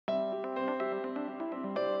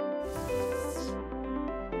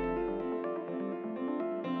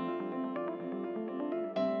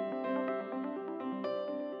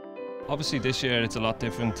Obviously this year it's a lot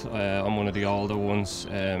different. I'm one of the older ones.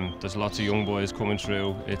 There's lots of young boys coming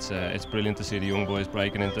through. It's brilliant to see the young boys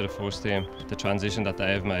breaking into the first team. The transition that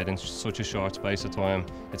they have made in such a short space of time,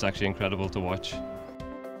 it's actually incredible to watch.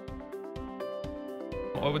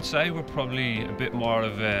 I would say we're probably a bit more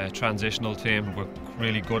of a transitional team. We're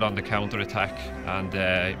really good on the counter-attack,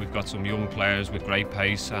 and we've got some young players with great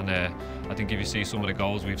pace, and I think if you see some of the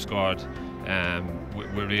goals we've scored,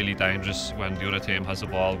 we're really dangerous. When the other team has the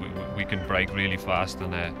ball, we can break really fast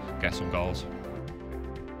and get some goals.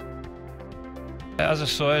 As a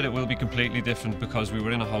side, it will be completely different because we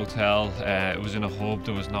were in a hotel, it was in a hub,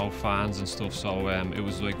 there was no fans and stuff, so it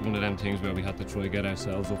was like one of them things where we had to try to get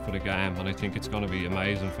ourselves up for the game, and I think it's going to be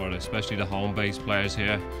amazing for especially the home-based players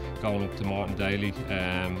here, going up to Martindale,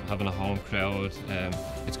 having a home crowd.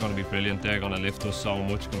 It's going to be brilliant. They're going to lift us so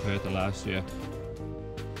much compared to last year.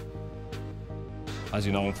 As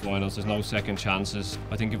you know, in finals there's no second chances.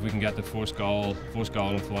 I think if we can get the first goal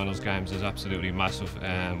in finals games is absolutely massive.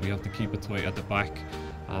 We have to keep it tight at the back,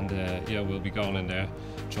 and yeah, we'll be going in there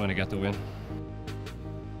trying to get the win.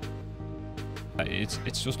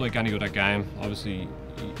 It's just like any other game. Obviously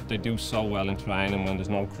they do so well in training when there's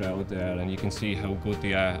no crowd there, and you can see how good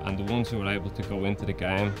they are, and the ones who are able to go into the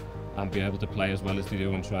game and be able to play as well as they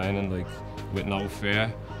do in training, like with no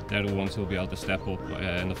fear, they're the ones who'll be able to step up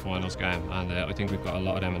in the finals game, and I think we've got a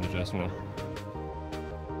lot of them in the dressing room.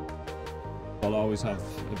 I'll always have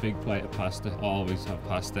a big plate of pasta, always have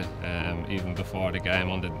pasta, even before the game,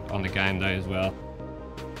 on the game day as well.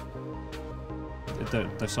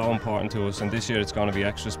 They're so important to us, and this year it's going to be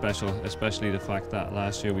extra special, especially the fact that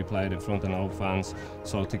last year we played in front of no fans.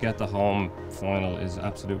 So to get the home final is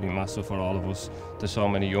absolutely massive for all of us. There's so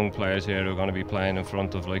many young players here who are going to be playing in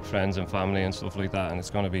front of like friends and family and stuff like that, and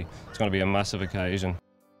it's going to be a massive occasion.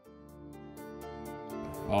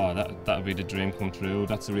 Oh, that would be the dream come true.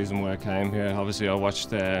 That's the reason why I came here. Obviously, I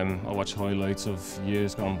watched highlights of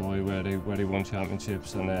years gone by where they won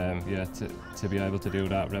championships, and yeah, to be able to do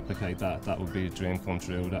that, replicate that would be a dream come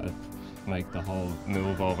true. That would make the whole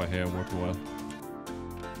move over here worthwhile.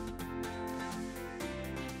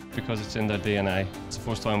 Because it's in their DNA. It's the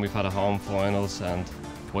first time we've had a home finals, and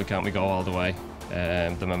why can't we go all the way?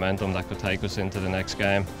 The momentum that could take us into the next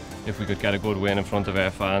game. If we could get a good win in front of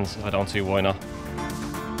our fans, I don't see why not.